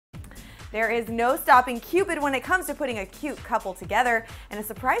There is no stopping Cupid when it comes to putting a cute couple together, and a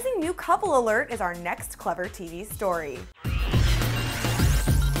surprising new couple alert is our next Clever TV story.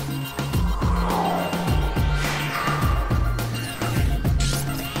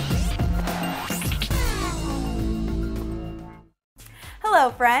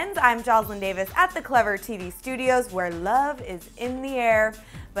 Hello friends, I'm Jocelyn Davis at the Clever TV studios where love is in the air.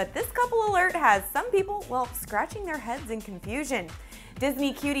 But this couple alert has some people, well, scratching their heads in confusion.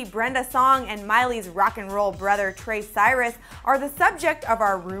 Disney cutie Brenda Song and Miley's rock and roll brother Cyrus are the subject of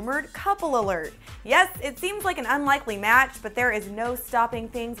our rumored couple alert. Yes, it seems like an unlikely match, but there is no stopping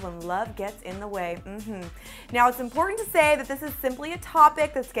things when love gets in the way. Now, it's important to say that this is simply a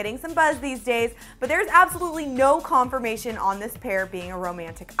topic that's getting some buzz these days, but there's absolutely no confirmation on this pair being a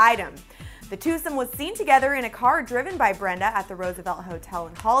romantic item. The twosome was seen together in a car driven by Brenda at the Roosevelt Hotel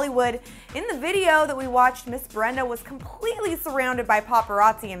in Hollywood. In the video that we watched, Miss Brenda was completely surrounded by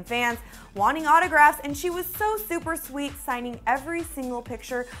paparazzi and fans wanting autographs, and she was so super sweet, signing every single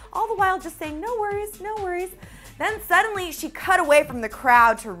picture, all the while just saying, "No worries, no worries." Then suddenly she cut away from the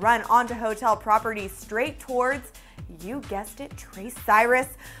crowd to run onto hotel property straight towards, you guessed it, Cyrus,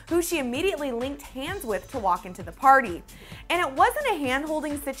 who she immediately linked hands with to walk into the party. And it wasn't a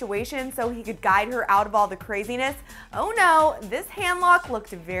hand-holding situation so he could guide her out of all the craziness. Oh no, this handlock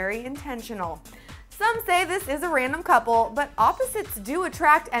looked very intentional. Some say this is a random couple, but opposites do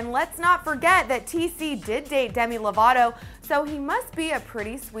attract, and let's not forget that TC did date Demi Lovato, so he must be a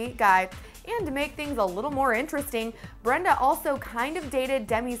pretty sweet guy. And to make things a little more interesting, Brenda also kind of dated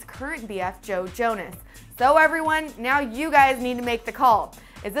Demi's current BF, Joe Jonas. So everyone, now you guys need to make the call.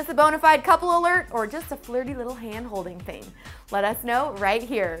 Is this a bona fide couple alert or just a flirty little hand-holding thing? Let us know right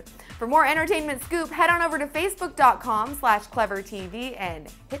here. For more entertainment scoop, head on over to facebook.com/clevertv and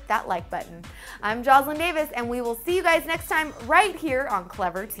hit that like button. I'm Jocelyn Davis, and we will see you guys next time right here on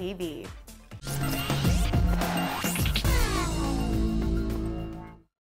Clever TV.